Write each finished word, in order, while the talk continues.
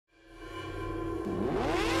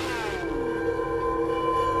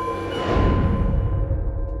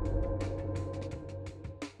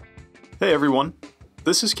Hey everyone,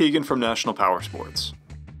 this is Keegan from National Powersports.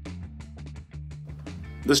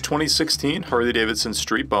 This 2016 Harley-Davidson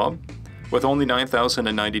Street Bob, with only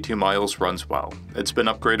 9,092 miles, runs well. It's been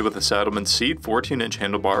upgraded with a saddleman seat, 14-inch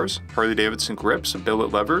handlebars, Harley-Davidson grips,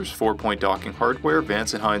 billet levers, 4-point docking hardware,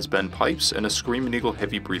 Vance & Hines bend pipes, and a Screaming Eagle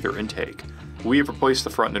heavy breather intake. We have replaced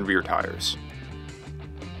the front and rear tires.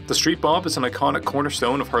 The Street Bob is an iconic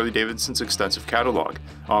cornerstone of Harley-Davidson's extensive catalog,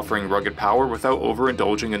 offering rugged power without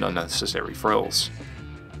overindulging in unnecessary frills.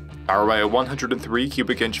 Powered by a 103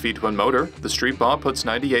 cubic inch V-twin motor, the Street Bob puts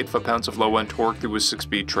 98 foot-pounds of low-end torque through a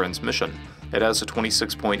 6-speed transmission. It has a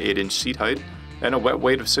 26.8-inch seat height and a wet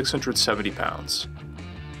weight of 670 pounds.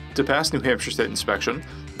 To pass New Hampshire State inspection,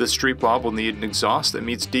 this Street Bob will need an exhaust that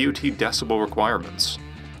meets DOT decibel requirements.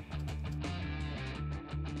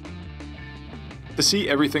 To see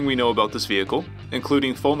everything we know about this vehicle,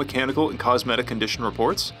 including full mechanical and cosmetic condition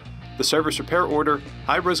reports, the service repair order,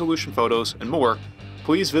 high-resolution photos, and more,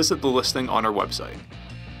 please visit the listing on our website.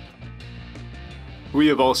 We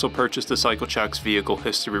have also purchased the CycleCheck's Vehicle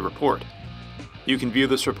History Report. You can view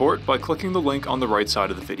this report by clicking the link on the right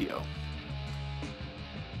side of the video.